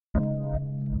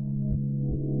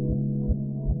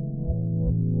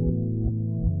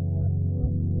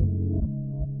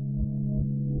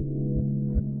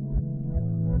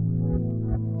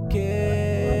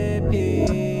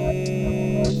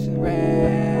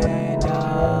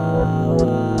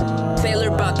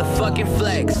fucking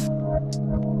flex.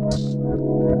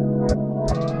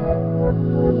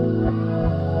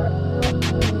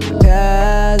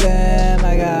 Tell them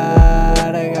I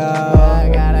gotta go.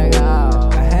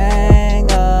 I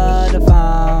hang up the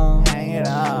phone. Hang it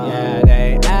up. Yeah,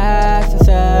 they ask to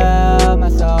sell my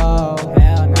soul.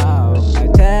 Hell no. I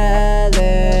tell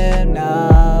them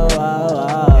no.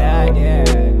 Yeah.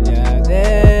 Yeah,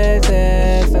 this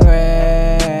is the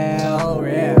real.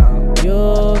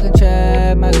 You can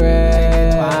check my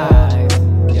grade.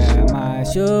 Yeah, my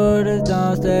shooters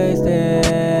don't stay still.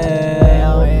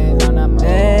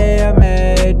 They are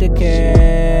made to kill.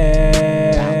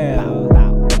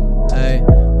 Hey,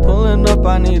 pulling up,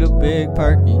 I need a big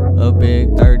perky, a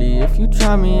big 30. If you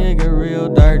try me, it get real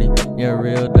dirty. Yeah,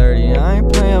 real dirty. I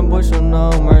ain't playing bush with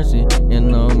no mercy. Yeah,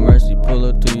 no mercy. Pull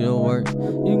up to your work.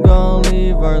 You gon'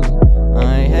 leave early.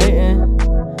 I ain't hating.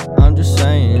 I'm just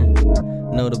saying.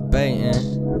 No debating.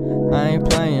 I ain't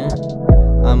playing.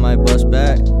 I might bust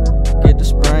back. Get the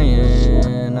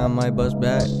spraying. I might bust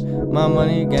back. My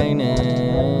money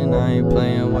gaining. I ain't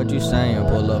playing what you saying.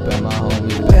 Pull up at my homie.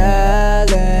 Tell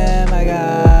them I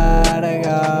gotta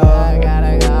go.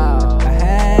 I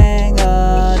hang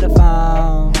up the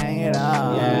phone. Hang it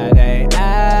up. Yeah, they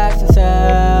ask to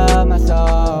sell my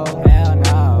soul. Hell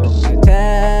no. I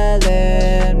tell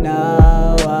them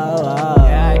no.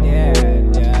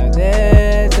 Yeah.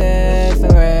 This is the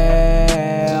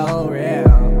real.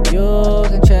 You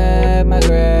can check my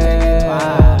grade.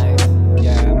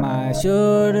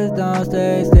 Shooters don't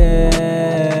stay still.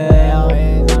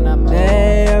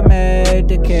 They are made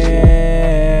to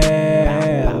kill.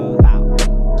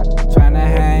 Tryna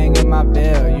hang in my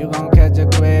bill, you gon' catch a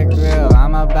quick thrill.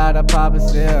 I'm about to pop a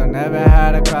seal, never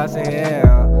had to cross a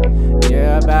hill.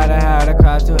 You're about to have to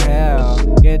cross to hell.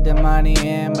 Get the money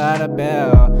in by the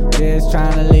bell. Just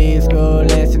tryna leave school,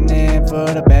 listening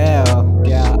for the bell.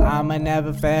 Yeah, I'ma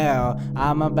never fail.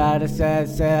 I'm about to set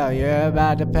sail. You're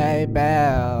about to pay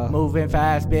bail. Moving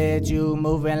fast, bitch, you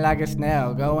moving like a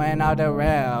snail. Going off the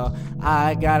rail.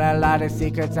 I got a lot of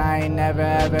secrets I ain't never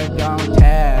ever gon'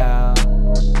 tell.